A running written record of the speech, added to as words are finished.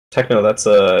Techno, that's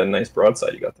a nice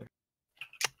broadside you got there.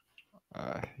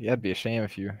 Yeah, it'd be a shame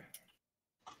if you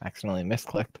accidentally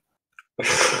misclicked.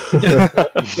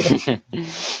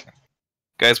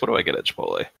 Guys, what do I get at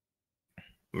Chipotle?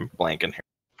 I'm blanking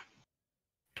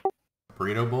here.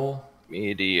 Burrito bowl.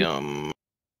 Medium.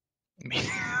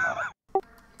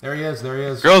 There he is. There he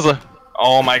is. Groza.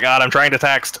 Oh my god, I'm trying to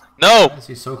text. No! Why is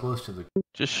he so close to the?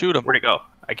 Just shoot him. Where'd he go?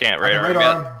 I can't I can radar him radar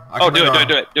yet. him. I Oh, can do radar it.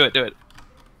 him. Do it.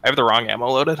 I have the wrong ammo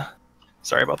loaded.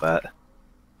 Sorry about that.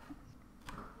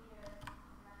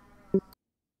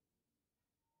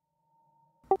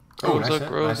 Oh, nice Groza, hit,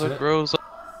 Groza, nice hit. Groza.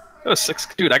 That was 6.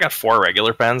 Dude, I got 4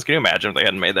 regular pens. Can you imagine if they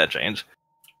hadn't made that change?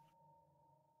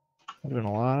 Would have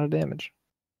been a lot of damage.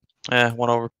 One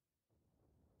over.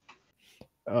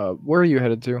 Where are you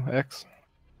headed to, X?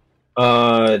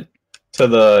 To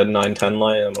the 910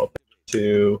 line. I'm open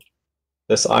to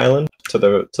this island, to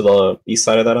the east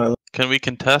side of that island. Can we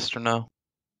contest or no?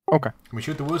 Okay. Can we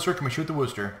shoot the Worcester? Can we shoot the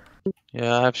Worcester?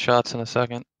 Yeah, I have shots in a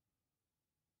second.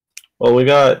 Well, we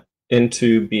got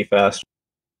into B fast.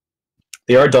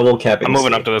 They are double capping. I'm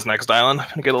moving C. up to this next island. I'm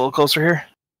gonna get a little closer here.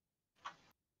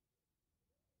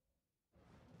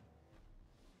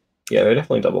 Yeah, they're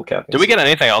definitely double capping. Did we get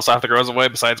anything else off the Groza way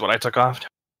besides what I took off?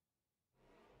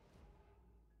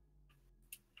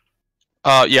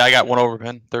 Yeah, I got one over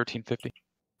pin, 1350.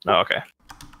 Oh, okay.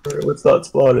 What's that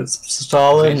spot? It's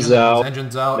Stalin's His out.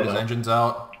 engine's out. His No. engine's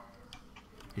out.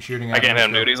 He's shooting at I can't us. have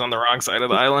nudies on the wrong side of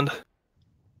the island.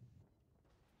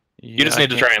 Yeah, You just I need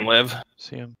to can't try and live.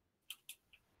 see him.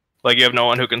 Like you have no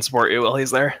one who can support you while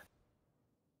he's there.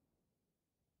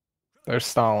 There's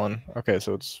Stalin. Okay,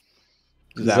 so it's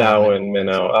Zhao and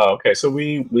Minnow. Oh, okay. So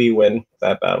we win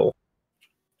that battle.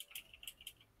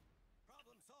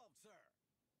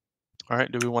 All right,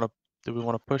 do we want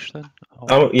to push then?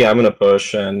 Oh, Yeah, I'm gonna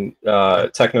push, and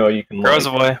Techno, you can like,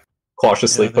 Groza boy.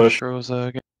 cautiously yeah, there's push. Groza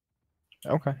again.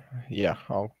 Okay. Yeah,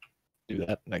 I'll do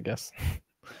that, I guess.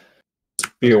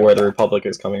 Be aware the Republic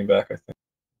is coming back. I think.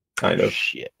 Kind of.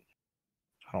 Shit.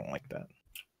 I don't like that.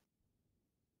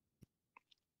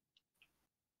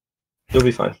 You'll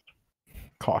be fine.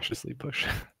 Cautiously push.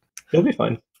 You'll be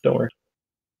fine. Don't worry.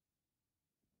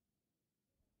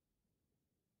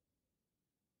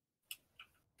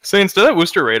 Saints, did that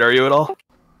Worcester radar you at all?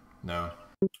 No.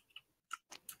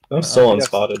 I'm still yes.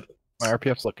 unspotted. My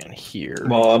RPF's looking here.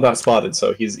 Well, I'm not spotted,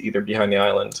 so he's either behind the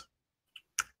island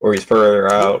or he's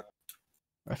further out.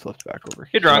 I flipped back over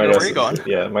Hey, here. Drongo, My where guess are you is- going?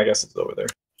 Yeah, my guess is over there.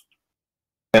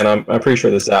 And I'm pretty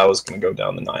sure the Zhao is going to go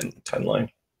down the 9-10 line,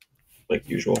 like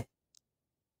usual.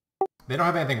 They don't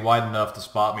have anything wide enough to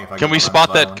spot me if I Can get we behind spot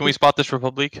this that? island. Can we spot this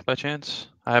Republic by chance?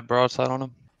 I have broadside on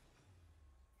him.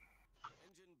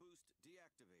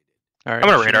 All right, I'm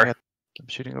gonna shooting radar. I'm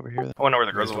shooting over here. Then. I wonder where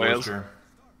the There's Groza the way is. Worcester.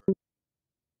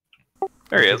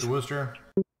 There he Shoot is. the Worcester.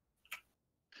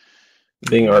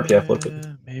 Being RPF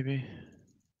lifted. Maybe.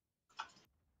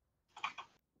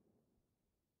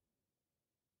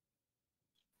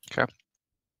 Okay.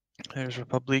 There's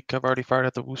Republic. I've already fired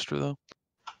at the Worcester though.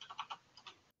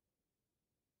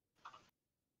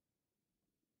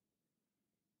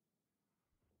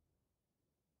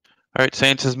 All right,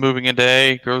 Saints is moving into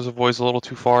A. Grows a voice a little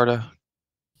too far to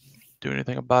do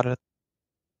anything about it.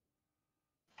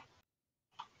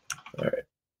 Alright.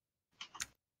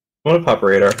 I want to pop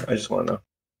radar. I just want to know.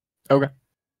 Okay.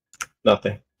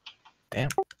 Nothing. Damn.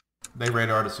 They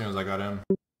radared as soon as I got in.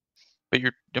 But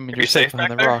you're, I mean, Are you're you safe safe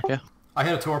behind the back there? rock, yeah. I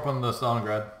hit a torp on the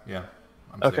Stalingrad. Yeah.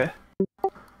 I'm Okay. safe.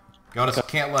 You just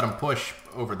can't let him push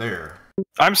over there.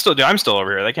 I'm still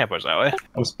over here. They can't push that way.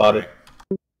 I'm spotted.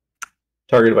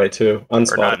 Targeted by 2. Or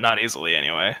Unspotted. not easily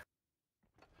anyway.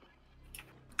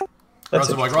 That's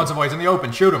Grunza boy, interesting. Grunza boy's in the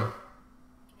open. Shoot him.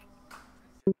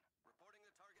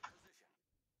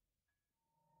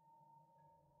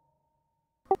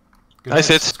 Good Nice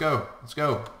hits. hits. Let's go. Let's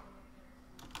go.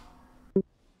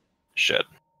 Shit.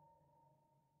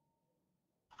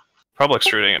 Public's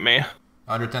shooting at me.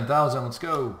 Under 10,000. Let's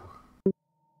go.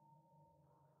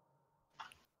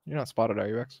 You're not spotted, are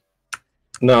you, X?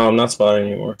 No, I'm not spotted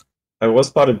anymore. I was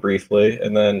spotted briefly,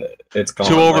 and then it's gone.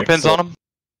 2 like, overpins so- on him.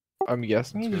 I'm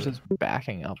guessing he's That's just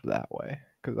backing up that way,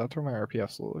 because that's where my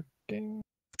RPF's looking.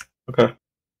 Okay.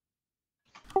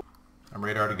 I'm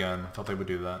radared again. I thought they would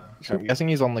do that. So I'm guessing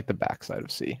he's on like the backside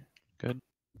of C. Good.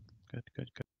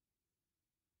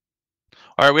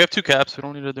 All right, we have 2 caps. We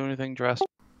don't need to do anything drastic.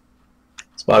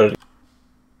 Spotted.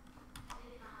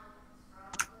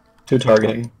 2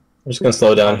 targeting. I'm just gonna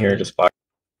slow down here and just fire.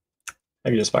 I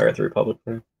can just fire at the Republic.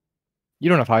 You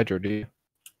don't have Hydro, do you?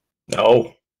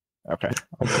 No. Okay.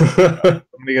 I'm gonna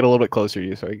get a little bit closer to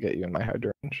you so I can get you in my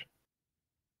Hydro range.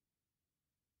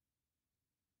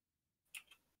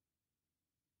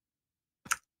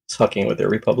 Sucking with their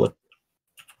Republic.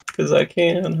 Because I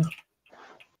can.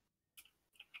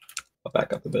 I'll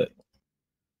back up a bit.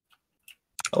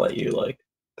 I'll let you, like,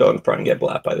 go in front and get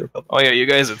blapped by the Republic. Oh yeah, you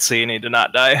guys at sea need to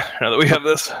not die now that we have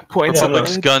this point. Yeah,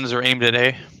 Republic's no. guns are aimed at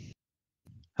A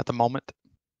at the moment.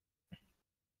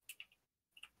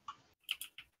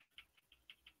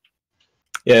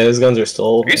 Yeah, his guns are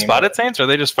still. Are you spotted, Saints, or are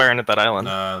they just firing at that island?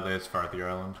 No, they just fire at the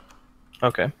island.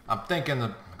 Okay. I'm thinking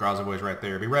the Grozavoy's right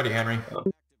there. Be ready, Henry.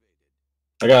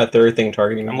 I got a third thing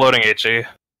targeting me. I'm loading HE.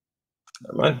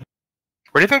 Never mind.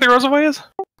 Where do you think the Grozavoy is?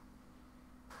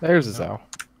 There's a Zao.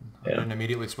 I didn't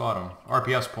immediately spot him.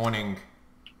 RPS pointing.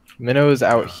 Minnow's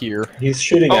out here. He's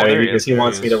shooting Oh, at me there he because is. he There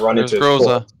wants he me to is. run There's into his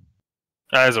Groza. fort.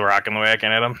 There's a rock in the way. I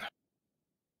can't hit him.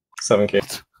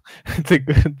 7K. It's a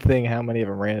good thing how many of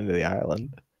them ran into the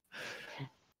island.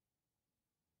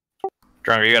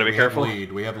 Drunker, you gotta be We careful. Have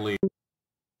lead. We have lead.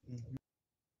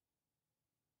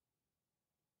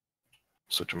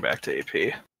 Switching back to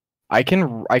AP. I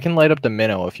can light up the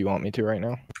Minnow if you want me to right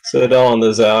now. Citadel on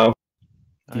the Zao.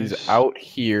 He's Nice. out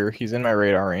here. He's in my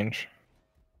radar range.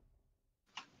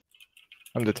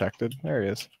 I'm detected. There he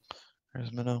is.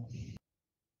 There's Minnow.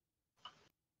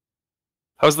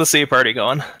 How's the sea party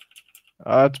going?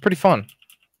 It's pretty fun.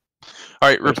 All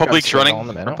right, Just got Republic's Citadel running. on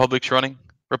the Minnow. Republic's running.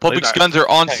 Republic's that. guns are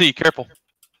on Hey. C. Careful.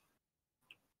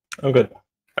 Oh, good.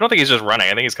 I don't think he's just running.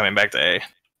 I think he's coming back to A.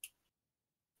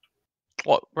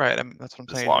 Well, right. That's what I'm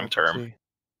It's saying. long term. C.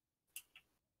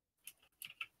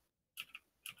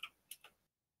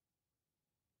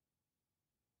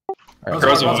 All right,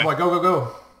 Groza Grozavoy, go, go,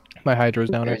 go. my Hydra's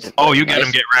down here. Oh, you get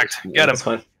him. Get wrecked. Yeah, Get him. that's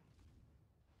fine.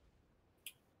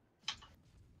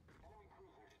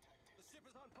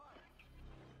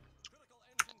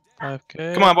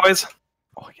 Okay. Come on, boys.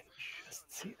 Oh, I can just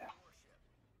see that.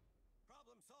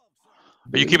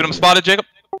 Are you keeping him spotted, Jacob?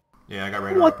 Yeah, I got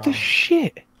radar What up the on him.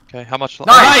 shit? Okay. How much?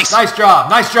 Nice! Nice job!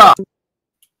 Nice job!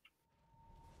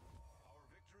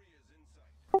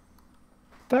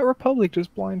 That Republic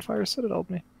just blind fire Citadel'd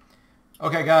me.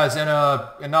 Okay, guys, in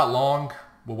not long,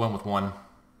 we'll win with one.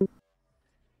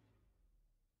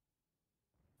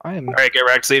 I am. All right, get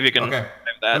wrecked. See if you can. Okay. have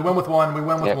We that. win with one. We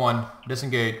win with Yep. one.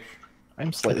 Disengage. I'm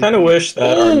I slightly. kind of wish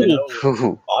that our Minnow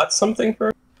Ooh. bought something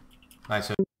for. Nice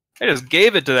hit. I just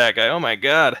gave it to that guy. Oh my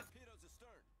god.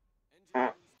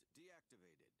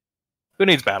 Who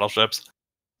needs battleships?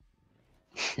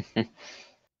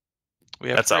 We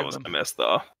have That's three all I of was them. gonna miss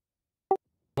though.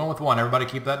 Win with one. Everybody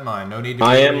keep that in mind. No need to.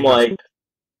 I am like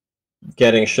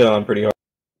getting shit on pretty hard.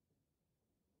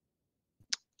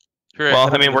 Sure, Well,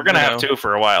 I have mean, the we're gonna have Minnow. two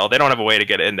for a while. They don't have a way to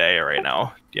get into A right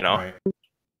now. You know. Right.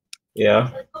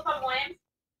 Yeah.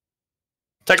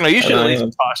 Techno, you should And at I least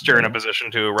am- posture in a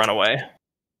position to run away,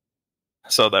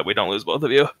 so that we don't lose both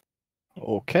of you.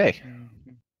 Okay.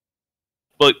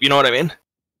 But you know what I mean?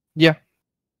 Yeah.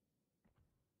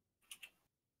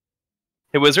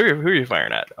 Hey, Wiz, who are you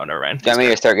firing at? Oh, never mind. Do you want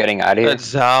me to start getting out of here?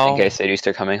 That's Zao. In case they do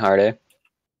start coming hard, eh?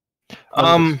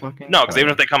 No, because even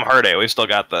if they come hard A, we've still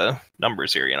got the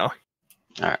numbers here, you know.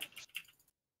 Alright.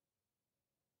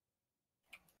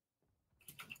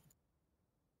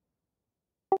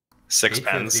 Six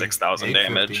pens, 6,000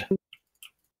 damage.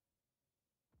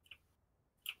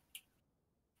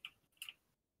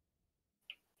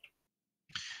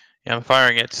 Yeah, I'm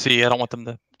firing at C. I don't want them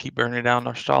to keep burning down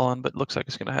our Stalin, but it looks like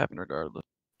it's going to happen regardless.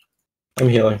 I'm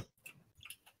healing.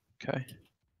 Okay.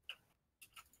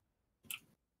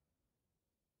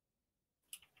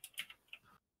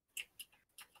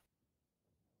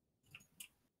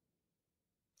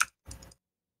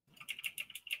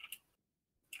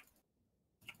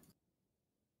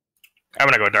 I'm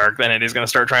gonna go dark then, and he's gonna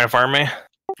start trying to farm me.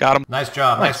 Got him. Nice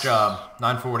job. Nice. Nice job.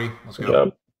 940. Let's Good go.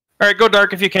 job. All right, go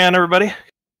dark if you can, everybody.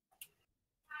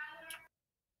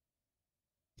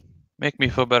 Make me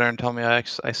feel better and tell me I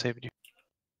saved you.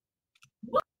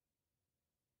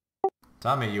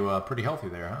 Tommy, you pretty healthy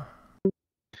there, huh?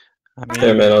 I There,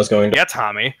 mean, man, I was going. Yeah,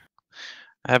 Tommy.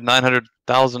 I have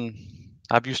 900,000.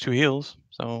 I've used 2 heals,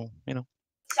 so, you know.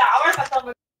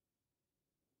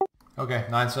 Okay,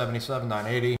 977,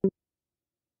 980.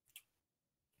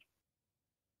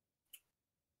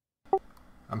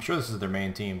 I'm sure this is their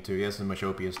main team too. Yes, this is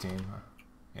Mashopia's team.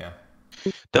 Yeah.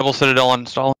 Devil Citadel on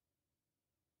Stalin.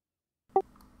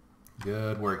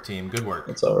 Good work, team. Good work.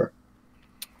 It's over.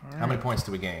 How many points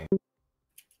do we gain?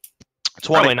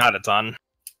 20. Probably not a ton.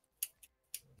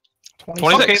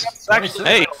 26. Okay, that's actually 26.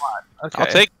 Hey, okay. I'll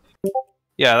take.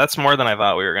 Yeah, that's more than I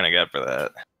thought we were gonna get for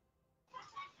that.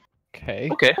 Okay.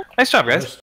 Okay, nice job, guys.